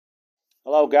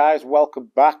Hello, guys.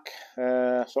 Welcome back.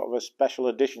 Sort of a special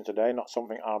edition today. Not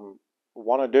something I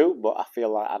want to do, but I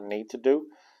feel like I need to do.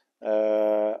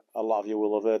 A lot of you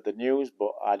will have heard the news,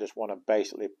 but I just want to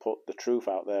basically put the truth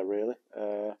out there, really,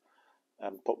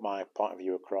 and put my point of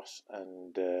view across,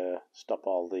 and stop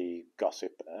all the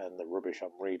gossip and the rubbish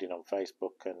I'm reading on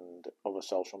Facebook and other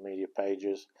social media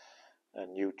pages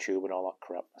and YouTube and all that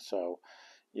crap. So,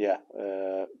 yeah,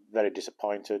 very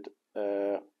disappointed.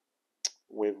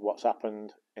 With what's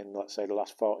happened in, let's say, the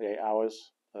last 48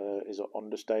 hours is an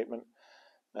understatement.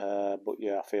 But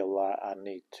yeah, I feel like I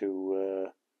need to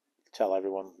tell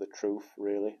everyone the truth,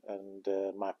 really, and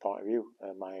my point of view,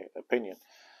 my opinion.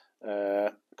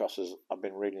 Because I've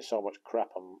been reading so much crap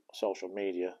on social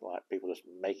media, like people just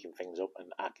making things up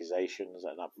and accusations,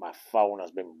 and my phone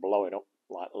has been blowing up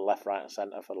like left, right, and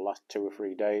centre for the last 2 or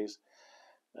 3 days.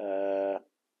 Uh,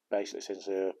 Basically, since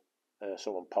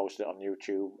someone posted on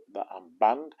YouTube that I'm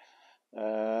banned.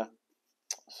 Uh,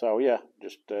 so yeah,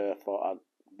 just thought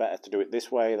I'd better to do it this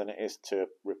way than it is to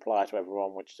reply to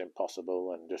everyone, which is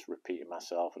impossible, and just repeating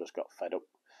myself. I just got fed up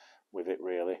with it,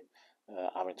 really,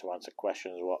 having to answer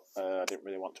questions what I didn't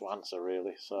really want to answer,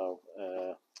 really. So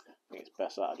I think it's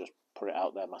best that I just put it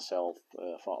out there myself.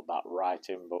 Thought about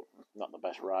writing, but not the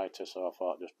best writer, so I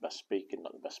thought just best speaking,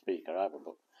 not the best speaker either,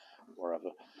 but whatever.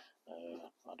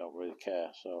 I don't really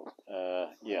care. So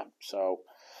yeah,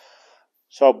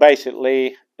 so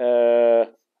basically,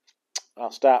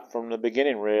 I'll start from the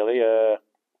beginning. Really,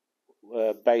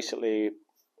 basically,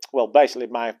 basically,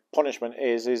 my punishment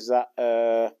is that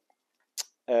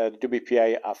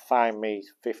WPA have fined me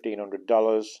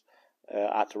 $1,500.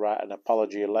 I had to write an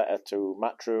apology letter to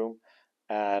Matchroom,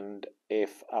 and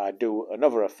if I do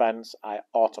another offence, I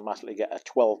automatically get a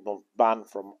 12-month ban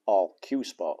from all Q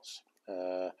Sports.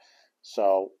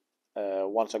 So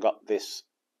once I got this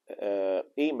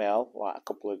email, like a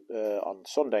couple of on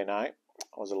Sunday night,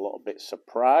 I was a little bit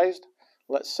surprised,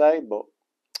 let's say, but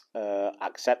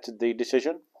accepted the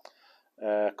decision.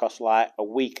 Because like a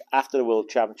week after the World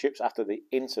Championships, after the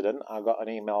incident, I got an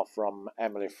email from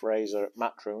Emily Fraser at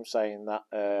Matchroom saying that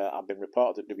I've been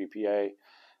reported at WPA,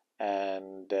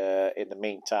 and in the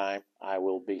meantime, I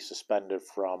will be suspended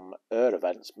from her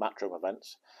events, Matchroom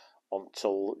events,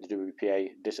 until the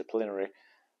WPA disciplinary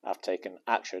have taken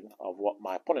action of what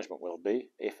my punishment will be,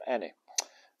 if any.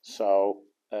 So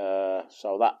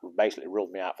that basically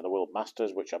ruled me out for the World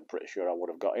Masters, which I'm pretty sure I would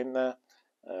have got in there,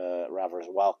 rather as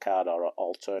a wild card or an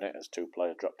alternate, as two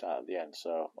players dropped out at the end.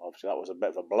 So obviously that was a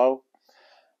bit of a blow.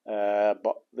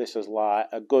 But this is like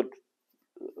a good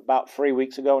about 3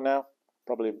 weeks ago now,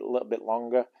 probably a little bit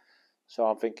longer. So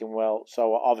I'm thinking, well,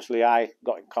 so obviously I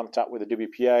got in contact with the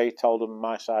WPA, told them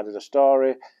my side of the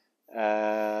story,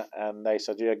 and they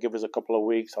said, yeah, give us a couple of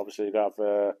weeks. Obviously, you're going to have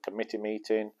a committee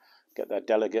meeting, get their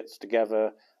delegates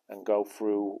together, and go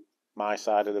through my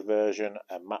side of the version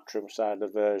and Matchroom's side of the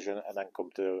version, and then come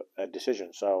to a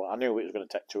decision. So I knew it was going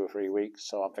to take 2 or 3 weeks.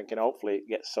 So I'm thinking, hopefully, it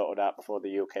gets sorted out before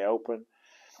the UK Open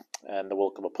and the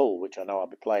World Cup Pool, which I know I'll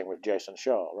be playing with Jason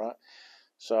Shaw, right?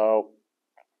 So,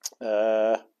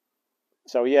 uh,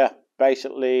 so yeah,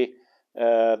 basically,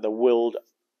 the World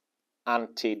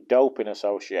Anti-Doping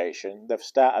Association, they've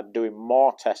started doing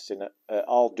more testing at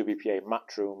all WPA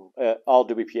Matchroom, all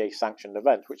WPA sanctioned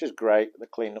events, which is great. They're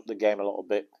cleaning up the game a little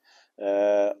bit.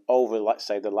 Over, let's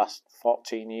say, the last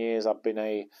 14 years, I've been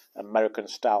a American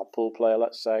style pool player.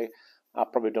 Let's say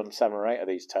I've probably done 7 or 8 of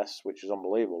these tests, which is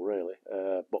unbelievable, really.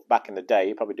 But back in the day,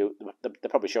 you probably do. They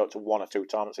probably show up to 1 or 2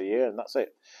 tournaments a year, and that's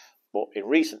it. But in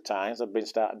recent times, I've been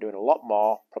starting doing a lot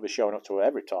more, probably showing up to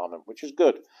every tournament, which is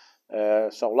good.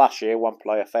 So last year, one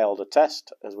player failed a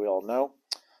test, as we all know,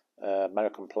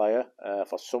 American player,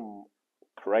 for some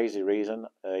crazy reason.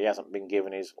 He hasn't been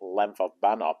given his length of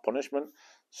ban or punishment,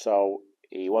 so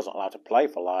he wasn't allowed to play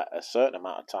for like a certain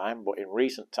amount of time. But in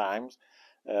recent times,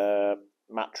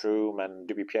 Matchroom and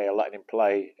WPA are letting him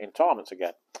play in tournaments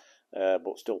again,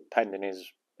 but still pending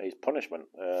his punishment.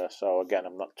 So again,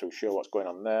 I'm not too sure what's going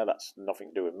on there. That's nothing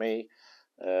to do with me.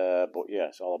 But yeah,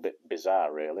 it's all a bit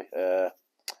bizarre, really.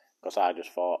 Because I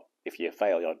just thought if you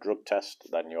fail your drug test,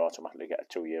 then you automatically get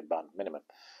a 2-year ban minimum.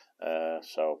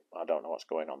 So I don't know what's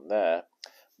going on there.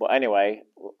 But anyway,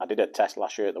 I did a test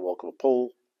last year at the World Cup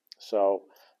Pool, so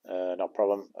no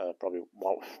problem. Probably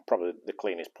the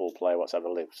cleanest pool player what's ever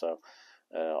lived. So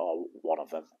or one of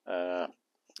them.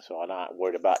 So I'm not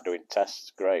worried about doing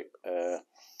tests. Great.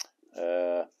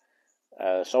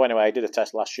 So anyway, I did a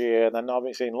test last year, and then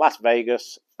obviously in Las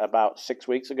Vegas about 6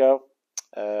 weeks ago,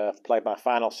 played my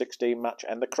final 16 match,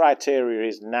 and the criteria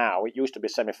is now, it used to be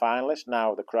semi-finalist,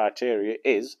 now the criteria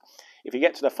is, if you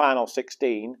get to the final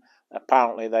 16,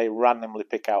 apparently they randomly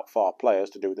pick out 4 players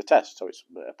to do the test. So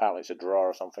apparently it's a draw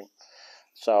or something.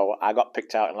 So I got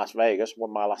picked out in Las Vegas,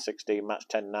 won my last 16 match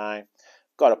 10-9.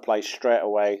 Got to play straight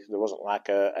away. There wasn't like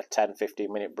a 10-15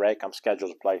 minute break. I'm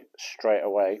scheduled to play straight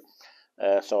away.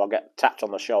 So I get tapped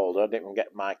on the shoulder. I didn't even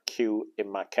get my cue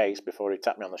in my case before he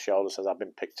tapped me on the shoulder, says I've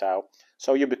been picked out.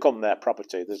 So you become their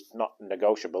property. There's not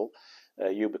negotiable.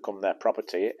 You become their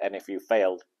property, and if you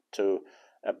fail to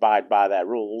abide by their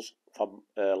rules for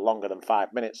longer than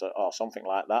 5 minutes or something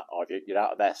like that, or if you're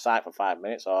out of their sight for 5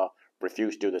 minutes or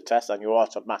refuse to do the test, then you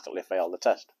automatically fail the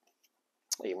test,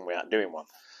 even without doing one.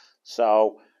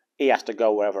 So he has to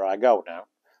go wherever I go now.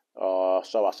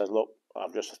 So I said, look,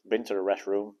 I've just been to the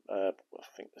restroom. I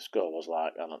think the score was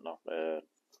like, I don't know,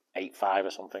 8-5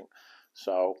 or something.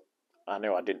 So I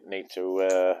knew I didn't need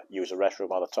to use the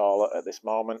restroom or the toilet at this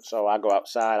moment. So I go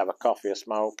outside, have a coffee, a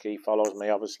smoke. He follows me,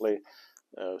 obviously.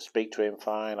 Speak to him,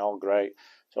 fine, all great.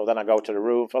 So then I go to the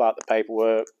room, fill out the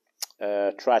paperwork,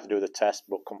 try to do the test,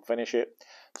 but couldn't finish it.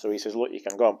 So he says, look, you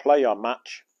can go and play your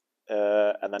match.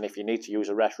 And then if you need to use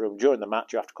a restroom during the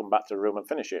match, you have to come back to the room and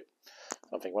finish it.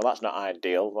 I'm thinking, well, that's not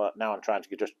ideal. But now I'm trying to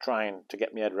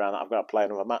get my head around that I've got to play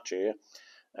another match here.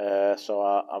 So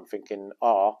I'm thinking,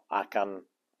 I can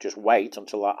just wait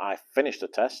until I finish the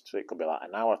test. So it could be like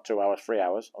an hour, 2 hours, 3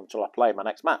 hours until I play my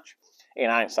next match. In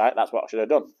hindsight, that's what I should have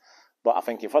done. But I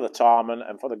think for the tournament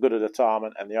and for the good of the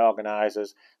tournament and the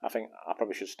organisers, I think I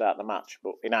probably should start the match.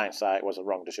 But in hindsight, it was a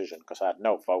wrong decision because I had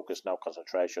no focus, no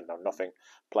concentration, no nothing.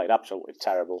 Played absolutely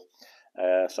terrible.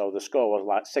 So the score was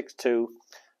like 6-2.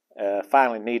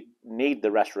 Finally need the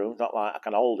restroom. Not like I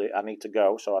can hold it. I need to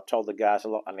go. So I told the guys,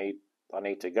 look, I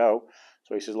need to go.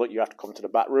 So he says, look, you have to come to the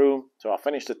back room. So I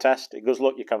finished the test. He goes,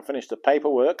 look, you can finish the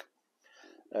paperwork.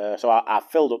 So I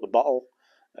filled up the bottle.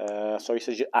 So he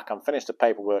says, I can finish the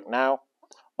paperwork now,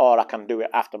 or I can do it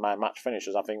after my match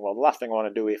finishes. I think, well, the last thing I want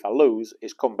to do if I lose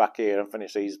is come back here and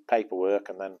finish these paperwork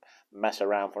and then mess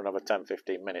around for another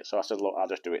 10-15 minutes. So I said, look, I'll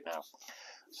just do it now.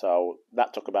 So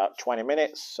that took about 20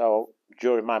 minutes. So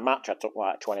during my match, I took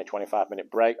like 20-25 minute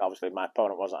break. Obviously, my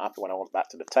opponent wasn't happy when I went back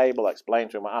to the table. I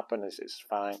explained to him what happened. It's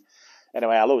fine.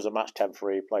 Anyway, I lose the match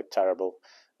 10-3, played terrible,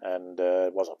 and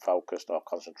wasn't focused or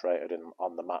concentrated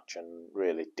on the match, and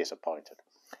really disappointed.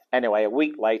 Anyway, a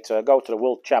week later, I go to the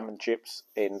World Championships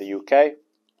in the UK.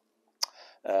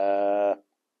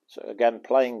 So again,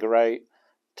 playing great.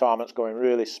 Tournament's going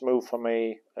really smooth for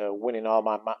me. Winning all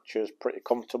my matches, pretty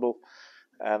comfortable.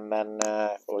 And then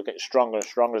we're getting stronger and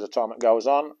stronger as the tournament goes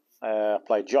on. I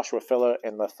played Joshua Filler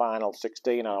in the final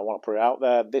 16, and I want to put it out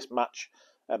there. This match,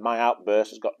 my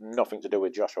outburst has got nothing to do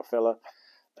with Joshua Filler.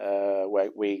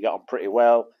 We got on pretty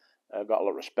well. Got a lot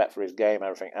of respect for his game and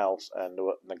everything else, and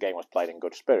the game was played in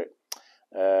good spirit.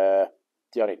 The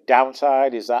only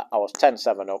downside is that I was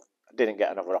 10-7 up, didn't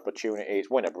get another opportunity. It's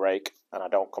win a break, and I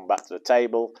don't come back to the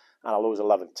table, and I lose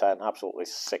 11-10. Absolutely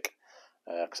sick,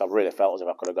 because I really felt as if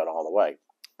I could have gone all the way.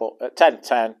 But at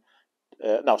 10-10,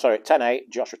 at 10-8,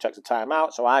 Joshua takes a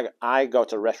timeout, so I go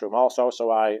to the restroom also,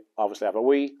 so I obviously have a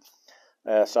wee.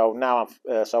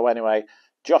 So anyway,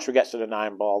 Joshua gets to the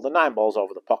 9-ball. The 9-ball's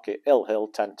over the pocket. Hill,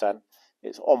 10-10.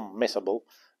 It's unmissable.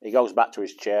 He goes back to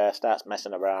his chair, starts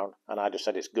messing around, and I just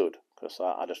said it's good because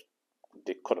I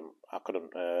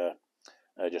couldn't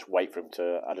just wait for him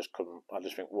to. I just couldn't. I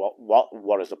just think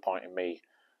what is the point in me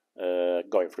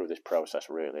going through this process?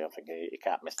 Really, I think he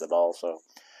can't miss the ball, so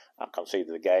I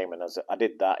conceded the game. And as I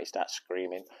did that, he starts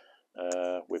screaming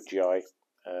with joy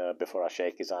before I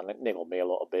shake his hand. It niggled me a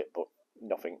little bit, but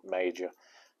nothing major.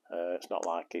 It's not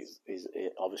like he's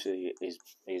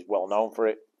well known for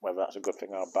it. Whether that's a good thing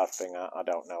or a bad thing, I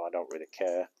don't know. I don't really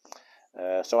care.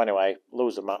 So anyway,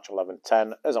 lose the match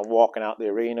 11-10. As I'm walking out the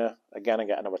arena, again I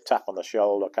get another tap on the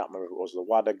shoulder. I can't remember if it was the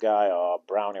WADA guy or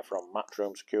Brownie from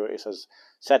Matchroom Security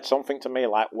said something to me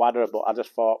like WADA, but I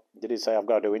just thought, did he say I've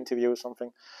got to do an interview or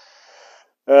something?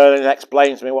 He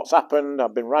explains to me what's happened.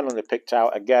 I've been randomly picked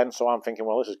out again, so I'm thinking,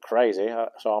 well, this is crazy.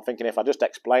 So I'm thinking if I just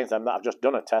explain to them that I've just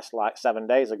done a test like 7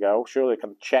 days ago, surely they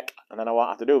can check, and then I won't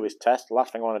have to do this test. The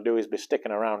last thing I want to do is be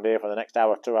sticking around here for the next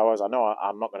hour, 2 hours. I know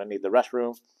I'm not going to need the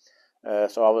restroom.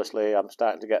 So obviously I'm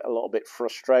starting to get a little bit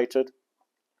frustrated.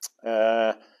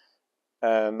 And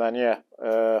then,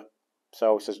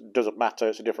 so it says, doesn't matter,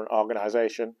 it's a different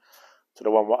organisation to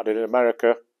the one what I did in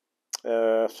America.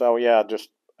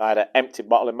 I had an empty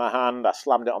bottle in my hand. I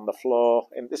slammed it on the floor.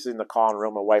 This is in the corner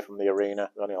room away from the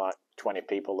arena. There's only like 20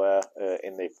 people there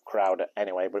in the crowd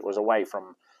anyway, but it was away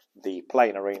from the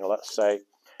playing arena, let's say.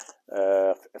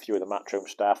 A few of the Matchroom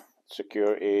staff,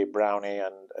 security, Brownie,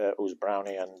 and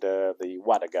the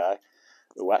WADA guy,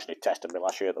 who actually tested me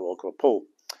last year at the World Cup pool.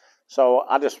 So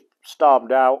I just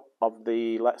stormed out of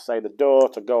the, let's say, the door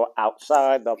to go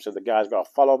outside. Obviously, the guy's got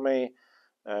to follow me,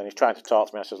 and he's trying to talk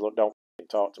to me. I says, look, don't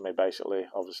talk to me, basically.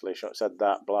 Obviously, should have said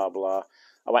that, blah, blah.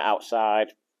 I went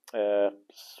outside,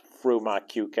 threw my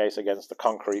cue case against the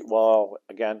concrete wall.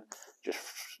 Again,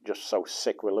 just so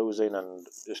sick with losing, and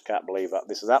just can't believe that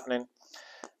this is happening.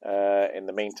 In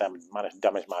the meantime, I managed to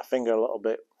damage my finger a little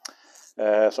bit.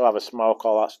 So I have a smoke,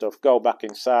 all that stuff. Go back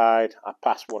inside. I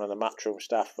passed one of the Matchroom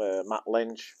staff, Matt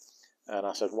Lynch, and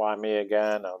I said, why me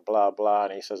again? And blah, blah.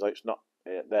 And he says, it's not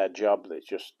their job, it's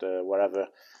just wherever.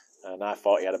 And I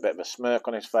thought he had a bit of a smirk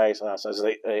on his face. And I says,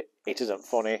 it isn't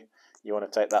funny. You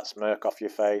want to take that smirk off your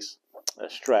face?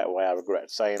 Straight away, I regretted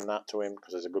saying that to him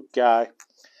because he's a good guy.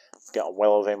 Get on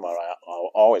well with him, or I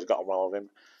always got on well with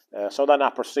him. So then I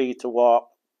proceed to walk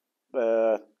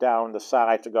down the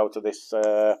side to go to this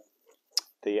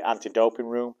the anti-doping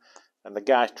room, and the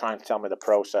guy's trying to tell me the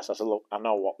process. I said, look, I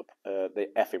know what the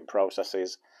effing process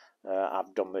is.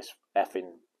 I've done this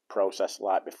effing process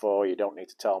like before. You don't need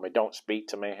to tell me. Don't speak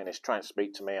to me. And he's trying to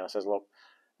speak to me, and I says, look,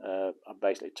 I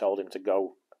basically told him to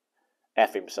go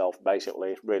F himself,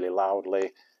 basically, really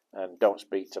loudly, and don't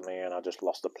speak to me, and I just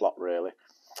lost the plot, really.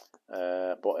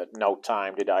 But at no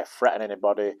time did I threaten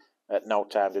anybody. At no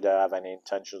time did I have any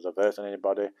intentions of hurting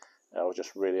anybody. I was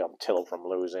just really on tilt from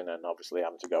losing, and obviously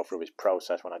having to go through this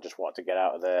process when I just wanted to get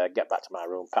out of there, get back to my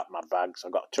room, pack my bags.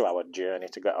 I've got a 2-hour journey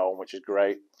to get home, which is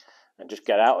great, and just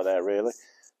get out of there, really.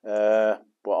 But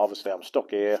obviously I'm stuck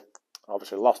here.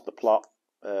 Obviously lost the plot.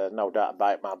 No doubt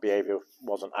about it, my behaviour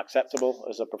wasn't acceptable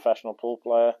as a professional pool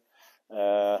player.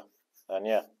 And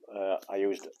yeah, I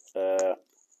used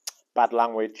bad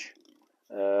language,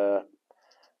 and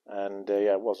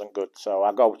yeah, it wasn't good. So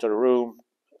I go to the room,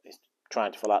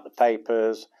 trying to fill out the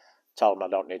papers, tell them I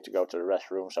don't need to go to the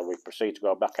restroom, so we proceed to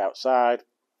go back outside.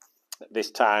 This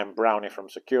time, Brownie from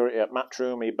security at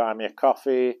Matchroom, he buy me a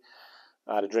coffee,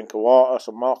 I had a drink of water,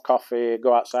 some more coffee,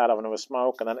 go outside, have another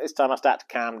smoke, and then this time I start to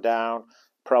calm down,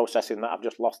 processing that I've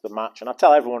just lost the match. And I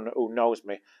tell everyone who knows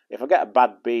me, if I get a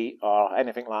bad beat or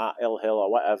anything like that, ill hill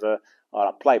or whatever, or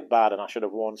I played bad and I should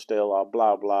have won still, or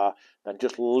blah, blah, then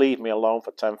just leave me alone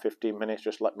for 10-15 minutes,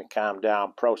 just let me calm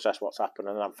down, process what's happened,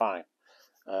 and I'm fine.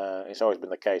 It's always been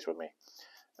the case with me.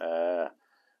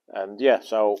 And yeah,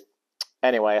 so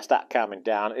anyway, I start calming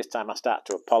down. This time I start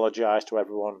to apologise to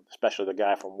everyone, especially the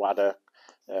guy from WADA,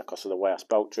 because of the way I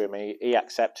spoke to him. He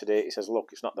accepted it. He says, look,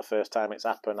 it's not the first time it's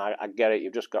happened. I get it.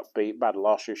 You've just got beat. Bad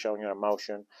loss. You're showing your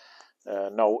emotion.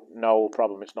 No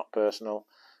problem. It's not personal.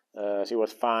 So he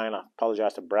was fine. I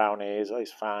apologised to Brownie.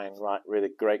 He's fine. Right, really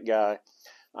great guy.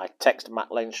 I texted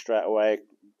Matt Lynch straight away.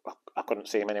 I couldn't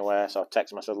see him anywhere, so I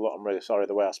texted him. I said, look, I'm really sorry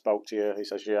the way I spoke to you. He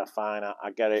says, yeah, fine,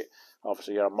 I get it.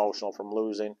 Obviously, you're emotional from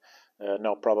losing.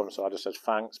 No problem. So I just said,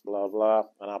 thanks, blah, blah,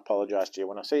 and I apologise to you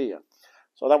when I see you.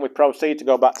 So then we proceed to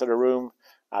go back to the room.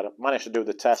 I managed to do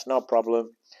the test, no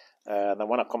problem. And then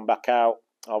when I come back out,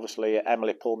 obviously,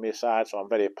 Emily pulled me aside, so I'm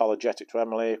very apologetic to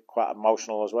Emily, quite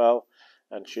emotional as well.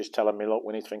 And she's telling me, look,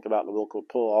 we need to think about the local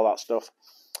pool, all that stuff.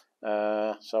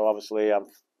 So obviously, I'm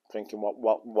thinking,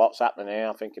 what's happening here?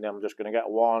 I'm thinking I'm just going to get a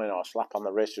warning or a slap on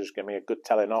the wrist, just give me a good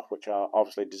telling off, which I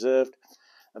obviously deserved.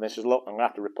 And they says, look, I'm going to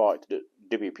have to report it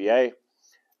to WPA,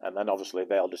 and then obviously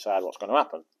they'll decide what's going to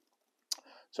happen.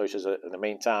 So he says, in the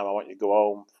meantime, I want you to go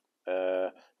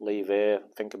home, leave here,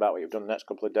 think about what you've done the next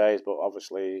couple of days. But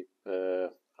obviously, I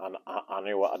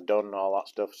knew what I'd done and all that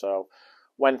stuff. So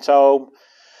went home.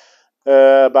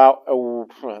 About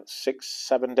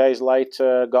 6-7 days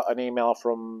later, got an email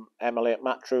from Emily at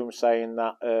Matchroom saying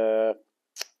that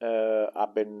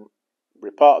I've been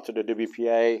reported to the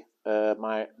WPA.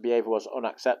 My behaviour was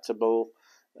unacceptable.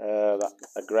 That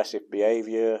aggressive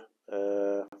behaviour.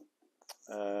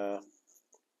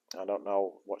 I don't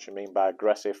know what you mean by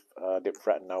aggressive. I didn't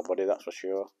threaten nobody, that's for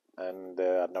sure. And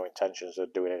I had no intentions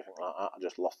of doing anything like that. I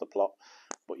just lost the plot.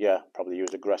 But yeah, probably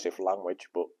used aggressive language,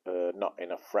 but not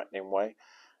in a threatening way.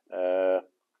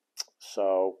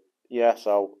 So yeah,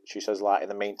 so she says, like, in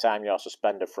the meantime, you're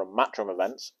suspended from Matchroom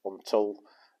events until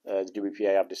the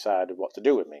WPA have decided what to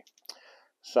do with me.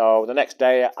 So the next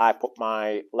day, I put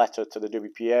my letter to the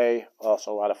WPA.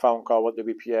 Also had a phone call with the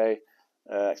WPA,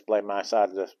 explained my side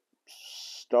of the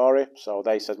story. So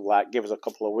they said, like, give us a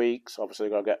couple of weeks. Obviously,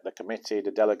 we've got to get the committee,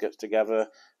 the delegates together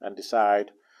and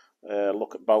decide,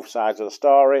 look at both sides of the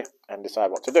story and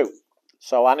decide what to do.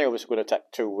 So I knew it was going to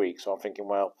take 2 weeks. So I'm thinking,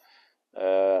 well,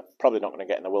 probably not going to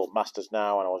get in the World Masters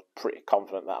now. And I was pretty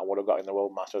confident that I would have got in the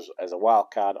World Masters as a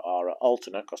wild card or an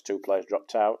alternate because 2 players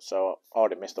dropped out. So I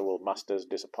already missed the World Masters,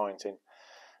 disappointing.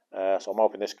 So I'm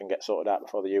hoping this can get sorted out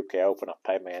before the UK Open. I've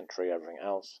paid my entry, everything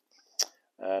else.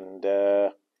 And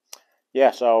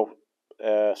yeah, so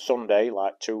Sunday,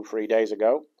 like 2, 3 days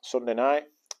ago, Sunday night,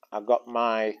 I got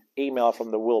my email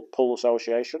from the World Pool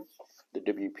Association, the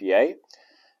WPA,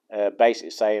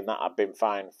 basically saying that I've been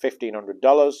fined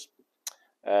 $1,500.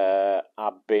 I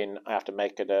have to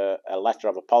make a letter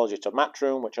of apology to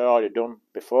Matchroom, which I already done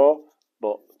before,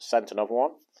 but sent another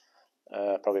one,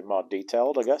 probably more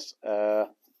detailed, I guess.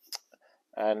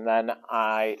 And then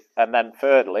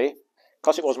thirdly,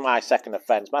 because it was my second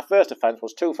offence. My first offence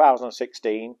was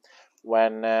 2016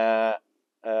 when I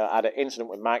had an incident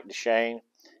with Mike Deshane.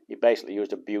 He basically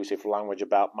used abusive language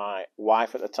about my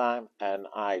wife at the time, and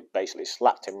I basically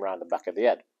slapped him around the back of the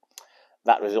head.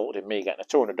 That resulted in me getting a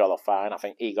 $200 fine. I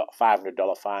think he got a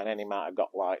 $500 fine, and he might have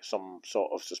got like some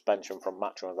sort of suspension from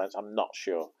Matchroom events. I'm not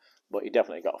sure, but he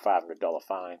definitely got a $500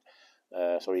 fine.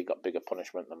 So he got bigger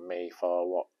punishment than me for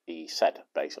what he said,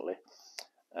 basically.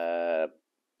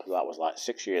 That was like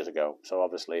 6 years ago. So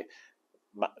obviously,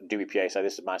 WPA said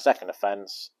this is my second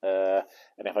offence, and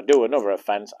if I do another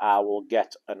offence, I will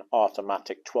get an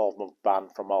automatic 12-month ban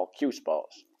from all Q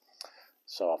Sports.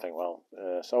 So I think, well,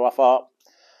 so I thought,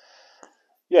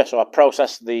 yeah, so I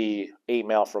processed the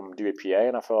email from WPA,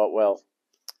 and I thought, well,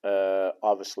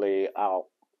 obviously I'll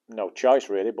no choice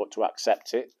really but to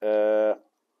accept it.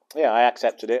 Yeah, I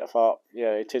accepted it. I thought,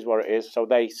 yeah, it is what it is. So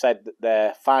they said that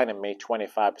they're fining me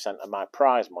 25% of my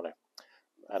prize money,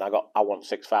 and I won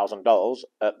 $6,000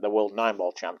 at the World Nine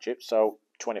Ball Championship. So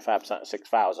 25% of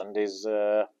 6,000 is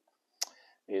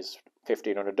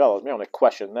 $1,500. My only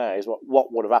question there is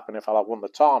what would have happened if I had won the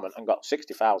tournament and got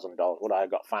 $60,000? Would I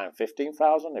have got fined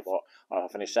 15,000? If I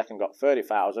finished second, got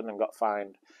 30,000 and got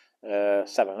fined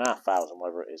 7,500,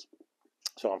 whatever it is.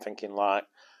 So I'm thinking like.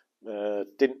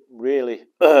 Didn't really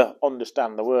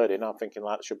understand the wording. I'm thinking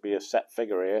like there should be a set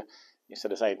figure here.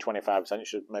 Instead of saying 25%, it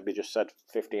should maybe just said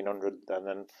 1,500, and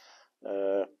then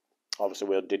obviously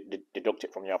we'll deduct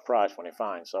it from your price when you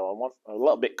fine. So I'm a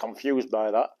little bit confused by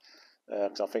that,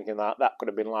 because I'm thinking that could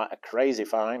have been like a crazy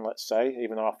fine, let's say,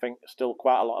 even though I think it's still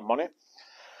quite a lot of money.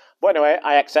 But anyway,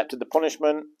 I accepted the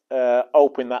punishment,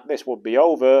 hoping that this would be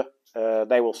over.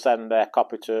 They will send their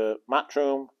copy to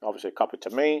Matchroom, obviously a copy to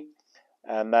me.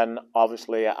 And then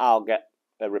obviously I'll get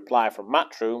a reply from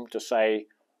Matchroom to say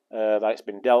that it's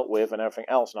been dealt with and everything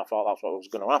else. And I thought that's what was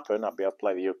going to happen. I'd be able to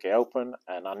play the UK Open,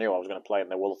 and I knew I was going to play in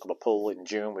the World Cup Pool in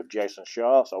June with Jason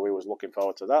Shaw, so we was looking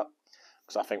forward to that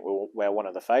because I think we're one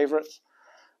of the favourites.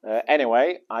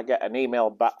 Anyway, I get an email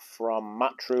back from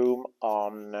Matchroom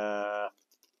on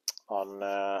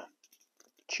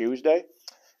Tuesday,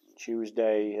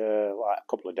 like a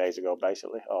couple of days ago,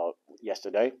 basically, or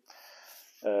yesterday.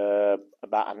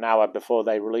 About an hour before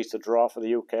they released the draw for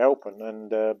the UK Open,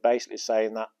 and basically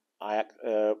saying that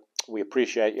we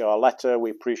appreciate your letter,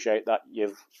 we appreciate that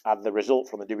you've had the result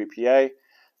from the WPA,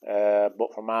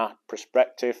 but from our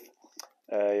perspective,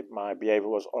 my behaviour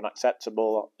was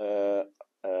unacceptable. I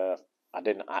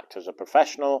didn't act as a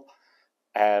professional,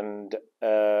 and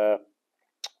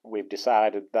we've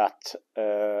decided that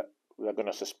they're going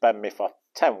to suspend me for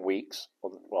 10 weeks,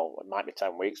 well, it might be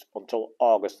 10 weeks, until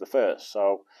August the 1st.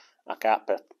 So I can't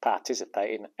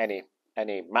participate in any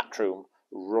Matchroom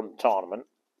run tournament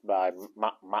by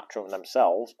Matchroom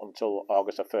themselves until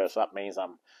August the 1st. So that means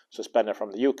I'm suspended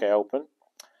from the UK Open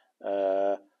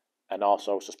and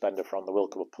also suspended from the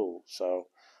World Cup Pool. So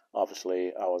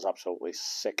obviously I was absolutely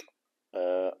sick,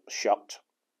 shocked.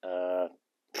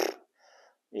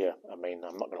 Yeah, I mean,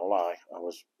 I'm not going to lie. I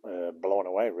was blown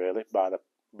away, really, by that.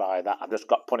 I just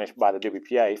got punished by the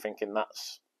WPA, thinking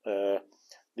that's the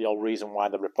whole reason why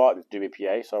they reported the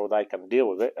WPA, so they can deal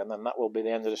with it, and then that will be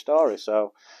the end of the story.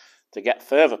 So to get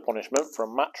further punishment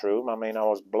from Matchroom, I mean, I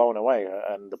was blown away,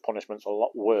 and the punishment's a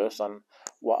lot worse than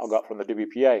what I got from the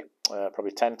WPA,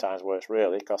 probably 10 times worse,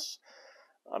 really, because,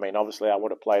 I mean, obviously I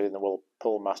would have played in the World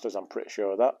Pool Masters, I'm pretty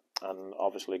sure of that, and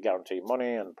obviously guaranteed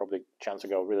money and probably chance to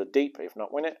go really deep, if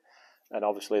not win it. And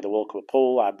obviously the World Cup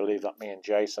Pool, I believe that me and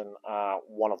Jason are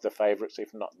one of the favourites,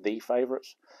 if not the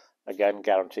favourites. Again,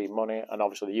 guaranteed money. And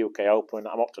obviously the UK Open,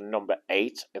 I'm up to number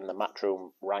 8 in the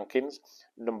Matchroom rankings,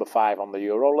 number 5 on the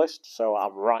Euro list, so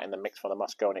I'm right in the mix for the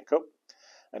Mosconi Cup.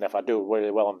 And if I do really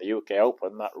well on the UK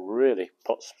Open, that really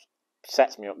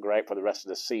sets me up great for the rest of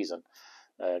the season,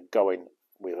 going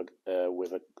with a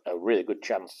really good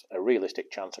chance, a realistic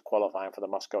chance of qualifying for the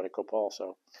Mosconi Cup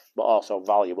also, but also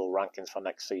valuable rankings for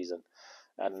next season.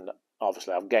 And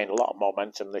obviously I've gained a lot of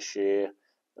momentum this year,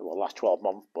 well, last 12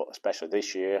 months, but especially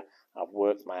this year. I've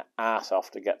worked my ass off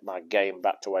to get my game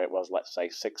back to where it was, let's say,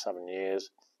 6-7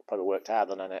 years. Probably worked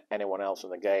harder than anyone else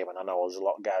in the game, and I know there's a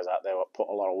lot of guys out there who put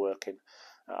a lot of work in.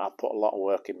 I've put a lot of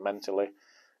work in mentally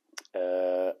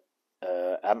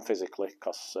and physically,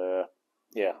 because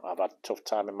yeah, I've had a tough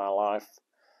time in my life.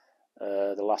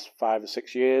 The last 5 or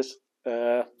 6 years,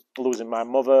 losing my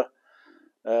mother,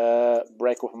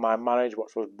 break up of my marriage,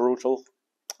 which was brutal.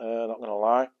 Not gonna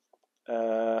lie.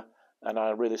 And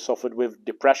I really suffered with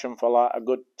depression for like a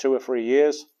good 2 or 3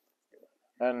 years,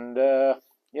 and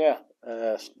yeah,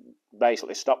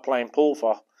 basically stopped playing pool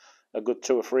for a good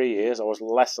 2 or 3 years. I was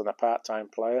less than a part-time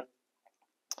player,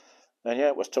 and yeah,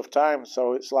 it was tough times.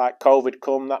 So it's like COVID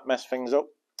come, that messed things up,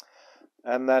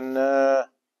 and then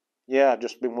yeah, I've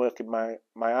just been working my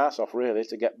ass off really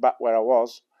to get back where I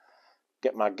was,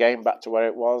 get my game back to where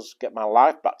it was, get my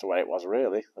life back to where it was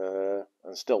really,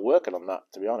 and still working on that,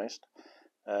 to be honest.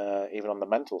 Even on the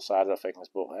mental side of things,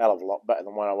 but a hell of a lot better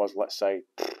than where I was, let's say,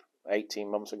 18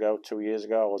 months ago, 2 years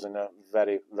ago. I was in a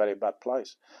very, very bad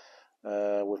place,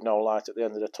 with no light at the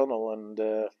end of the tunnel.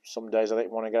 And some days I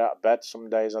didn't want to get out of bed. Some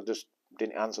days I just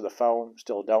didn't answer the phone.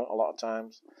 Still don't a lot of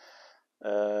times.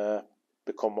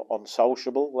 Become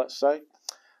unsociable, let's say.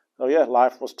 So yeah,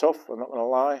 life was tough. I'm not going to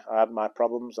lie. I had my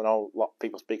problems. I know a lot of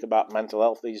people speak about mental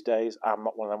health these days. I'm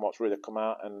not one of them what's really come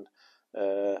out and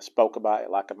spoke about it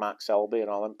like a Mark Selby and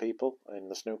all them people in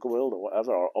the snooker world or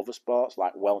whatever, or other sports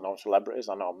like well-known celebrities.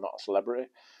 I know I'm not a celebrity.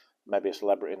 Maybe a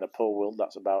celebrity in the pool world.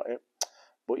 That's about it.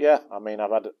 But yeah, I mean,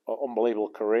 I've had an unbelievable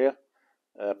career.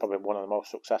 Probably one of the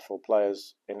most successful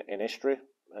players in history.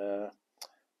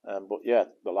 But yeah,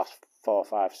 the last 4 or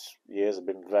 5 years have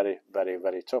been very, very,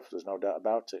 very tough. There's no doubt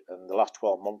about it. And the last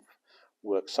 12 months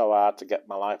worked so hard to get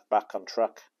my life back on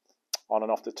track, on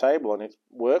and off the table, and it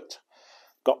worked.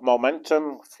 Got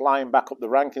momentum, flying back up the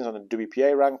rankings on the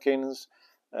WPA rankings.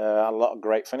 A lot of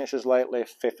great finishes lately.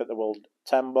 5th at the World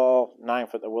 10 ball,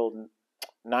 9th at the World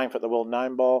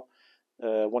 9 ball.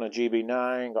 Won a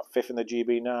GB9, got 5th in the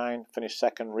GB9, finished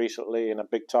 2nd recently in a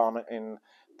big tournament in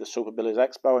the Super Billies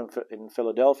Expo in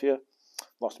Philadelphia.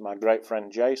 Lost to my great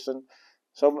friend Jason.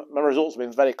 So my results have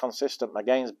been very consistent. My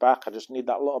game's back. I just need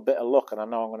that little bit of luck, and I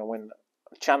know I'm going to win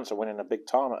a chance of winning a big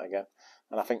tournament again.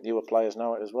 And I think the other players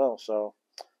know it as well. So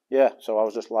yeah, so I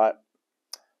was just like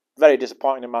very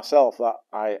disappointed in myself that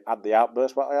I had the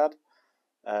outburst what I had,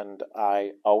 and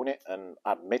I own it and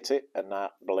admit it, and I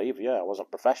believe, yeah, I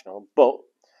wasn't professional, but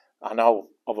I know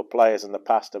other players in the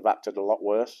past have acted a lot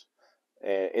worse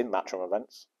in matchroom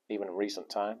events, even in recent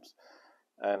times,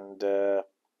 and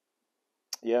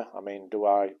yeah, I mean, do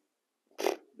I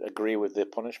agree with the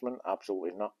punishment?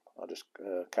 Absolutely not. I just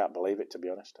can't believe it, to be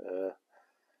honest.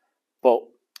 But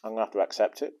I'm gonna have to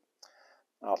accept it.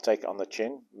 I'll take it on the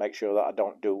chin, make sure that I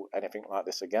don't do anything like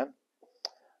this again,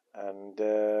 and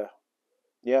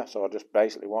yeah, so I just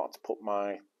basically wanted to put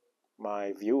my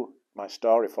view, my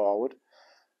story forward,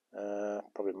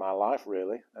 probably my life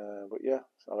really. But yeah,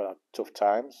 so I've had tough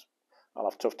times. I'll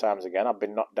have tough times again. I've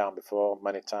been knocked down before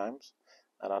many times,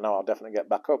 and I know I'll definitely get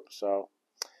back up. So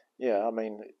yeah, I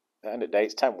mean, at the end of the day,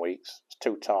 it's 10 weeks. It's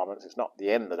 2 tournaments. It's not the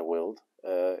end of the world,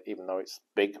 even though it's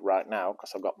big right now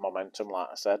because I've got momentum, like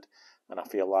I said, and I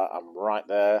feel like I'm right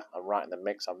there. I'm right in the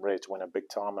mix. I'm ready to win a big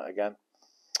tournament again.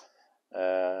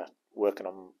 Working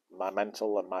on my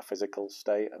mental and my physical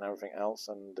state and everything else,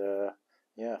 and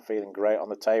yeah, feeling great on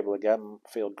the table again.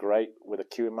 Feel great with a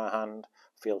cue in my hand.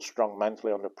 Feel strong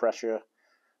mentally under pressure,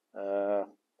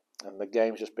 and the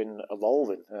game's just been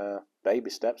evolving, baby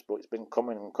steps, but it's been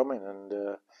coming and coming,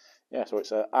 and yeah, so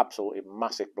it's an absolutely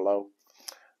massive blow.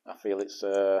 I feel it's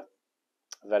a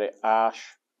very harsh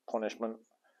punishment,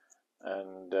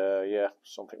 and yeah,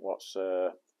 something what's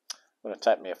going to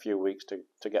take me a few weeks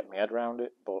to get my head around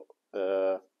it, but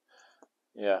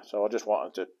yeah, so I just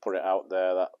wanted to put it out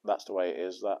there that that's the way it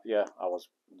is. That yeah, I was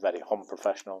very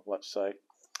unprofessional, let's say.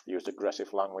 Used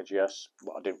aggressive language, yes,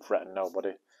 but I didn't threaten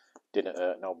nobody, didn't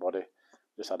hurt nobody.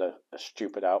 Just had a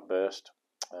stupid outburst,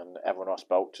 and everyone I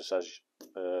spoke to says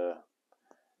that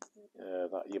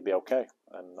you'd be okay,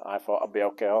 and I thought I'd be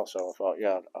okay also. I thought,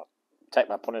 yeah, I'll take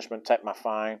my punishment, take my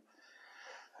fine,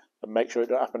 and make sure it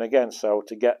don't happen again. So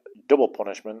to get double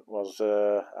punishment was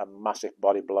a massive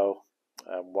body blow,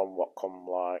 and one what come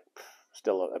like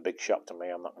still a big shock to me.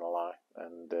 I'm not gonna lie,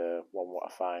 and one what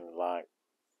I find like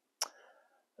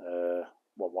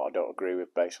one what I don't agree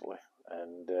with basically.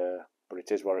 And but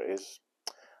it is what it is.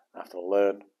 I have to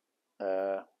learn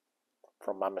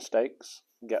from my mistakes,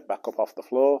 get back up off the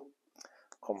floor,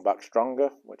 come back stronger,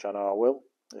 which I know I will.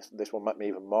 This will make me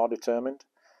even more determined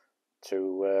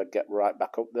to get right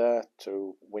back up there,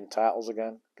 to win titles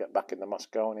again, get back in the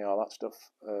Mosconi, all that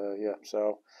stuff. Yeah,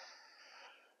 so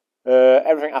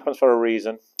everything happens for a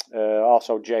reason.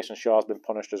 Also, Jason Shaw's been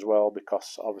punished as well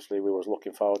because obviously we was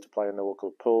looking forward to playing the World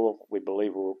Cup pool. We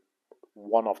believe we were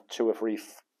one of 2 or 3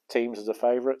 teams as the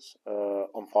favourites.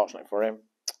 Unfortunately for him,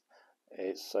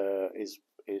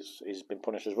 he's been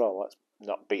punished as well. Let's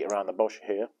not beat around the bush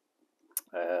here.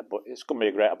 But it's going to be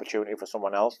a great opportunity for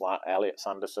someone else like Elliot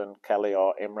Sanderson, Kelly,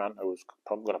 or Imran, who's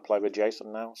probably going to play with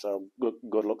Jason now. So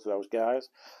good luck to those guys.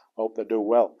 Hope they do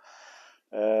well.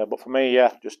 But for me,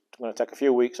 yeah, just going to take a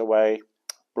few weeks away,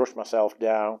 brush myself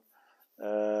down,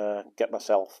 get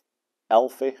myself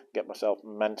healthy, get myself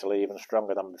mentally even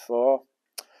stronger than before,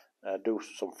 do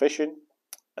some fishing,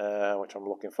 which I'm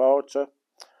looking forward to.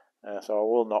 So I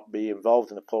will not be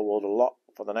involved in the pool world a lot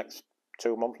for the next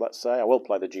 2 months, let's say. I will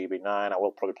play the GB9, I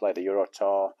will probably play the Euro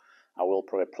Tour, I will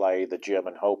probably play the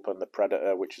German Open, the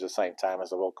Predator, which is the same time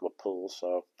as the World Cup of Pools,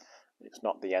 so it's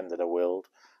not the end of the world.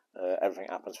 Everything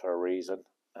happens for a reason,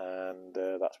 and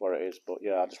that's what it is. But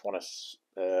yeah, I just want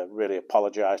to really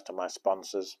apologise to my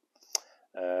sponsors.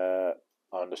 I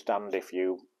understand if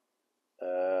you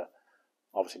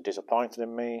obviously disappointed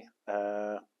in me,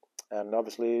 and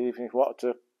obviously even if you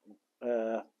wanted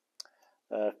to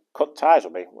cut ties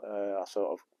with me,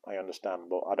 I understand,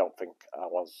 but I don't think I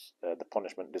was. The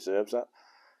punishment deserves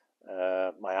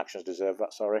that. My actions deserve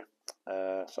that. Sorry.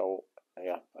 So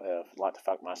yeah, I'd like to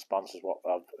thank my sponsors,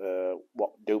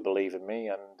 what do believe in me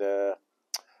and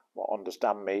what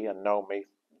understand me and know me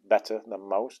better than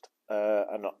most,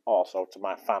 and also to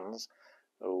my fans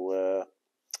who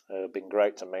have been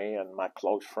great to me, and my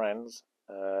close friends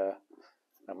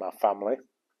and my family,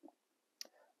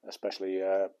 especially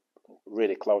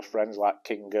really close friends like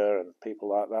Kinga and people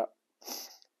like that.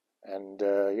 And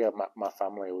yeah, my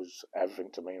family was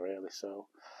everything to me, really. So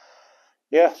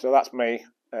yeah, so that's me.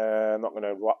 I'm not going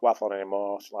to waffle on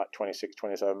anymore. It's like 26,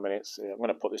 27 minutes. I'm going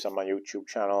to put this on my YouTube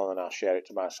channel and I'll share it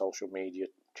to my social media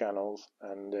channels.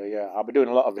 And yeah, I'll be doing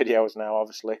a lot of videos now,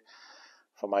 obviously,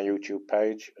 for my YouTube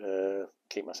page.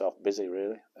 Keep myself busy,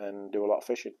 really, and do a lot of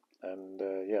fishing. And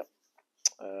yeah.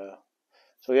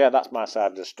 So yeah, that's my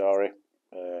side of the story.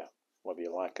 Whether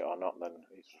you like it or not, then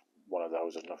it's one of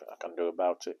those. There's nothing I can do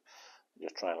about it.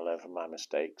 Just trying to learn from my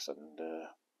mistakes and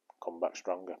come back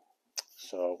stronger.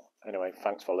 So anyway,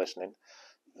 thanks for listening.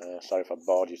 Sorry if I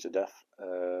bored you to death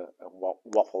and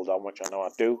waffled on, which I know I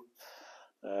do.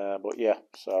 But yeah,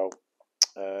 so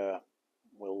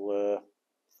we'll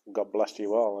God bless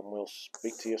you all, and we'll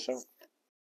speak to you soon.